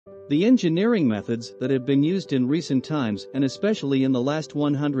The engineering methods that have been used in recent times and especially in the last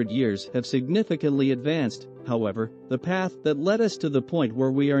 100 years have significantly advanced. However, the path that led us to the point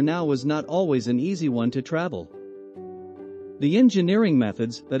where we are now was not always an easy one to travel. The engineering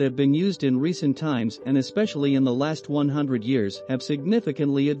methods that have been used in recent times and especially in the last 100 years have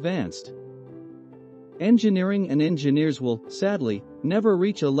significantly advanced. Engineering and engineers will, sadly, never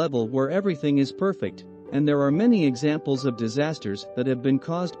reach a level where everything is perfect, and there are many examples of disasters that have been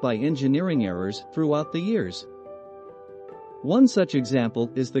caused by engineering errors throughout the years. One such example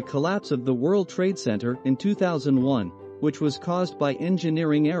is the collapse of the World Trade Center in 2001, which was caused by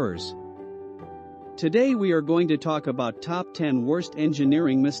engineering errors. Today we are going to talk about top 10 worst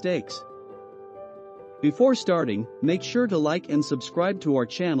engineering mistakes. Before starting, make sure to like and subscribe to our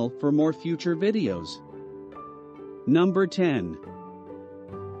channel for more future videos. Number 10.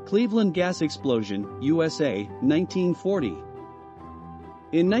 Cleveland Gas Explosion, USA, 1940.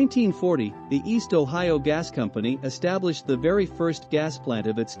 In 1940, the East Ohio Gas Company established the very first gas plant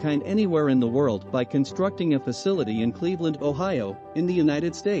of its kind anywhere in the world by constructing a facility in Cleveland, Ohio, in the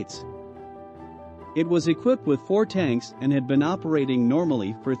United States. It was equipped with 4 tanks and had been operating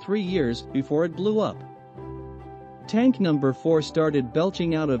normally for 3 years before it blew up. Tank number 4 started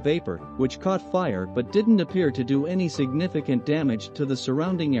belching out a vapor, which caught fire but didn't appear to do any significant damage to the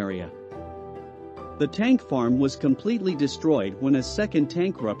surrounding area. The tank farm was completely destroyed when a second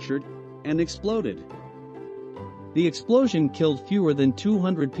tank ruptured and exploded. The explosion killed fewer than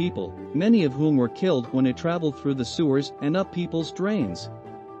 200 people, many of whom were killed when it traveled through the sewers and up people's drains.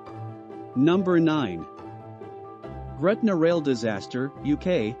 Number 9. Gretna Rail Disaster,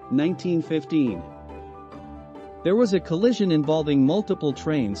 UK, 1915. There was a collision involving multiple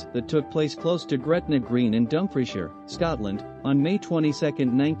trains that took place close to Gretna Green in Dumfriesshire, Scotland, on May 22,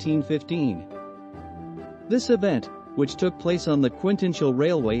 1915. This event, which took place on the Quintenshaw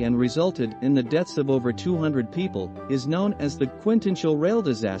Railway and resulted in the deaths of over 200 people, is known as the Quintenshaw Rail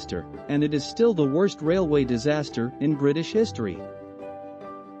Disaster, and it is still the worst railway disaster in British history.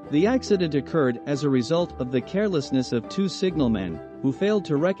 The accident occurred as a result of the carelessness of 2 signalmen, who failed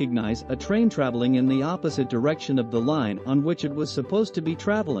to recognize a train traveling in the opposite direction of the line on which it was supposed to be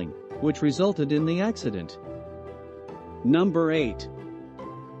traveling, which resulted in the accident. Number 8.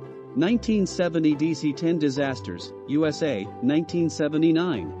 1970 DC-10 disasters, USA,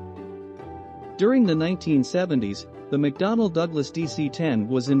 1979. During the 1970s, the McDonnell Douglas DC-10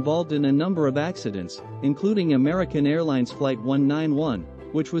 was involved in a number of accidents, including American Airlines Flight 191,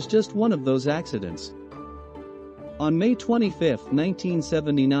 which was just one of those accidents. On May 25,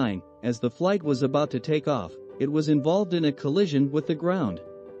 1979, as the flight was about to take off, it was involved in a collision with the ground.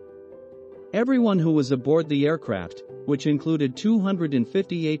 Everyone who was aboard the aircraft, which included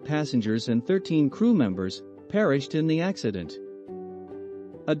 258 passengers and 13 crew members, perished in the accident.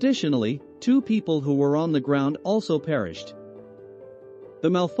 Additionally, 2 people who were on the ground also perished.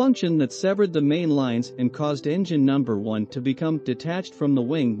 The malfunction that severed the main lines and caused engine number 1 to become detached from the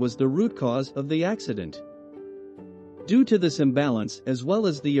wing was the root cause of the accident. Due to this imbalance as well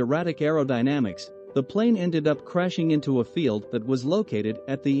as the erratic aerodynamics, the plane ended up crashing into a field that was located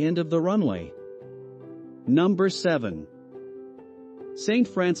at the end of the runway. Number 7. St.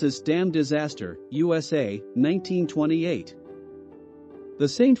 Francis Dam Disaster, USA, 1928. The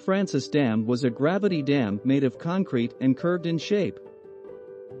St. Francis Dam was a gravity dam made of concrete and curved in shape.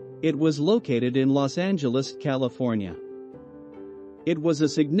 It was located in Los Angeles, California. It was a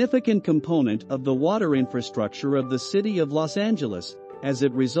significant component of the water infrastructure of the city of Los Angeles, as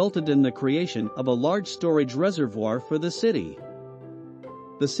it resulted in the creation of a large storage reservoir for the city.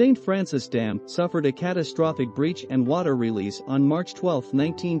 The St. Francis Dam suffered a catastrophic breach and water release on March 12,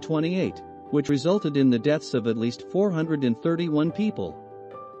 1928, which resulted in the deaths of at least 431 people.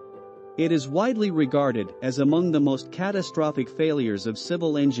 It is widely regarded as among the most catastrophic failures of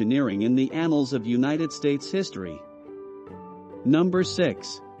civil engineering in the annals of United States history. Number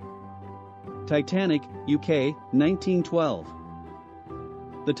 6. Titanic, UK, 1912.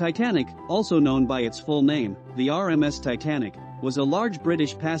 The Titanic, also known by its full name, the RMS Titanic, was a large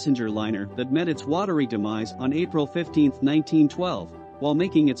British passenger liner that met its watery demise on April 15, 1912, while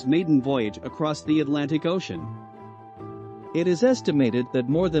making its maiden voyage across the Atlantic Ocean. It is estimated that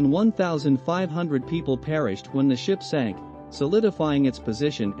more than 1,500 people perished when the ship sank, solidifying its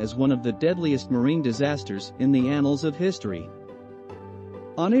position as one of the deadliest marine disasters in the annals of history.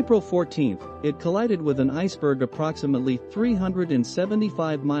 On April 14, it collided with an iceberg approximately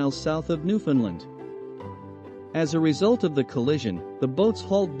 375 miles south of Newfoundland. As a result of the collision, the boat's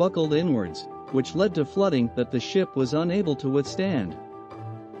hull buckled inwards, which led to flooding that the ship was unable to withstand.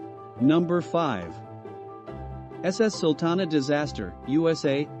 Number 5. SS Sultana disaster,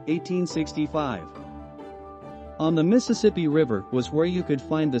 USA, 1865. On the Mississippi River was where you could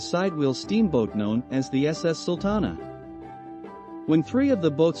find the sidewheel steamboat known as the SS Sultana. When 3 of the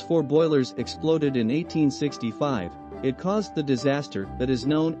boat's 4 boilers exploded in 1865, it caused the disaster that is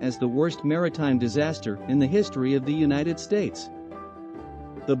known as the worst maritime disaster in the history of the United States.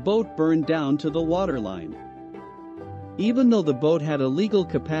 The boat burned down to the waterline. Even though the boat had a legal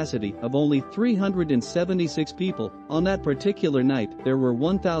capacity of only 376 people, on that particular night there were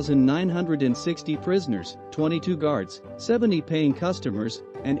 1,960 prisoners, 22 guards, 70 paying customers,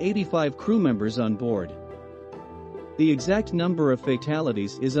 and 85 crew members on board. The exact number of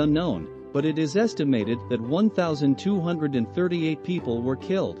fatalities is unknown, but it is estimated that 1,238 people were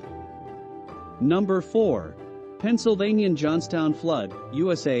killed. Number 4. Pennsylvania Johnstown Flood,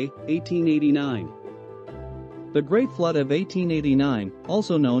 USA, 1889. The Great Flood of 1889,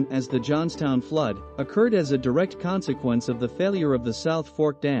 also known as the Johnstown Flood, occurred as a direct consequence of the failure of the South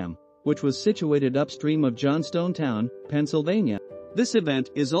Fork Dam, which was situated upstream of Johnstown, Pennsylvania. This event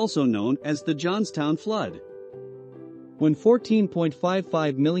is also known as the Johnstown Flood. When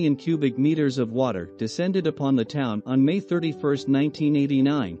 14.55 million cubic meters of water descended upon the town on May 31,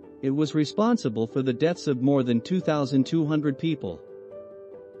 1989, it was responsible for the deaths of more than 2,200 people.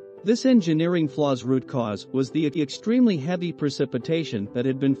 This engineering flaw's root cause was the extremely heavy precipitation that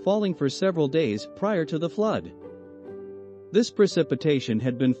had been falling for several days prior to the flood. This precipitation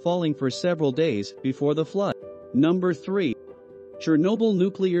had been falling for several days before the flood. Number 3. Chernobyl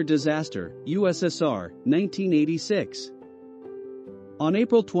nuclear disaster, USSR, 1986. On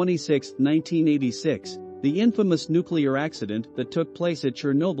April 26, 1986, the infamous nuclear accident that took place at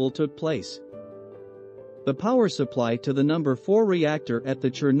Chernobyl took place. The power supply to the number 4 reactor at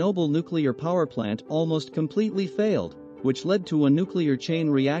the Chernobyl nuclear power plant almost completely failed, which led to a nuclear chain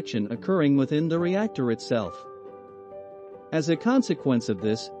reaction occurring within the reactor itself. As a consequence of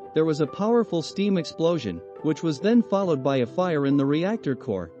this, there was a powerful steam explosion, which was then followed by a fire in the reactor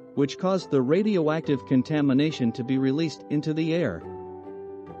core, which caused the radioactive contamination to be released into the air.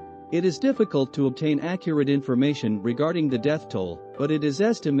 It is difficult to obtain accurate information regarding the death toll, but it is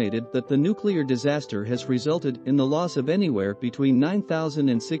estimated that the nuclear disaster has resulted in the loss of anywhere between 9,000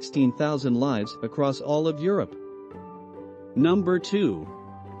 and 16,000 lives across all of Europe. Number 2.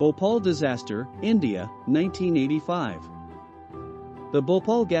 Bhopal disaster, India, 1985. The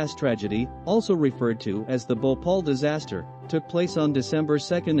Bhopal gas tragedy, also referred to as the Bhopal disaster, took place on December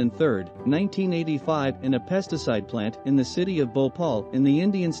 2 and 3, 1985 in a pesticide plant in the city of Bhopal in the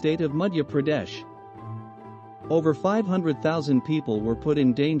Indian state of Madhya Pradesh. Over 500,000 people were put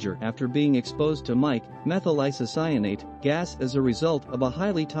in danger after being exposed to methyl isocyanate gas as a result of a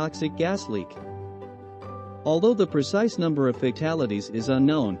highly toxic gas leak. Although the precise number of fatalities is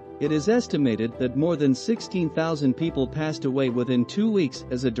unknown, it is estimated that more than 16,000 people passed away within 2 weeks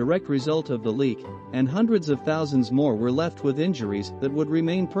as a direct result of the leak, and hundreds of thousands more were left with injuries that would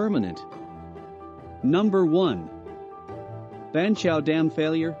remain permanent. Number 1. Banqiao Dam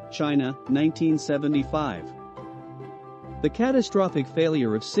failure, China, 1975. The catastrophic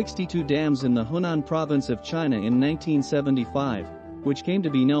failure of 62 dams in the Hunan province of China in 1975, which came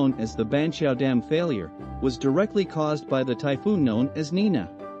to be known as the Banqiao Dam failure, was directly caused by the typhoon known as Nina.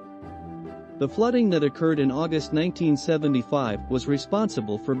 The flooding that occurred in August 1975 was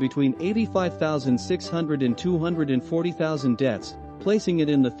responsible for between 85,600 and 240,000 deaths, placing it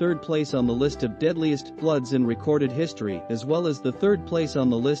in the 3rd place on the list of deadliest floods in recorded history as well as the 3rd place on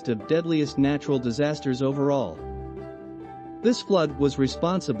the list of deadliest natural disasters overall. This flood was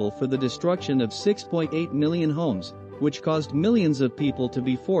responsible for the destruction of 6.8 million homes, which caused millions of people to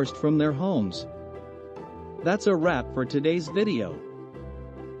be forced from their homes. That's a wrap for today's video.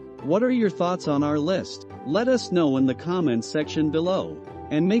 What are your thoughts on our list? Let us know in the comments section below.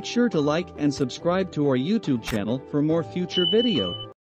 And make sure to like and subscribe to our YouTube channel for more future videos.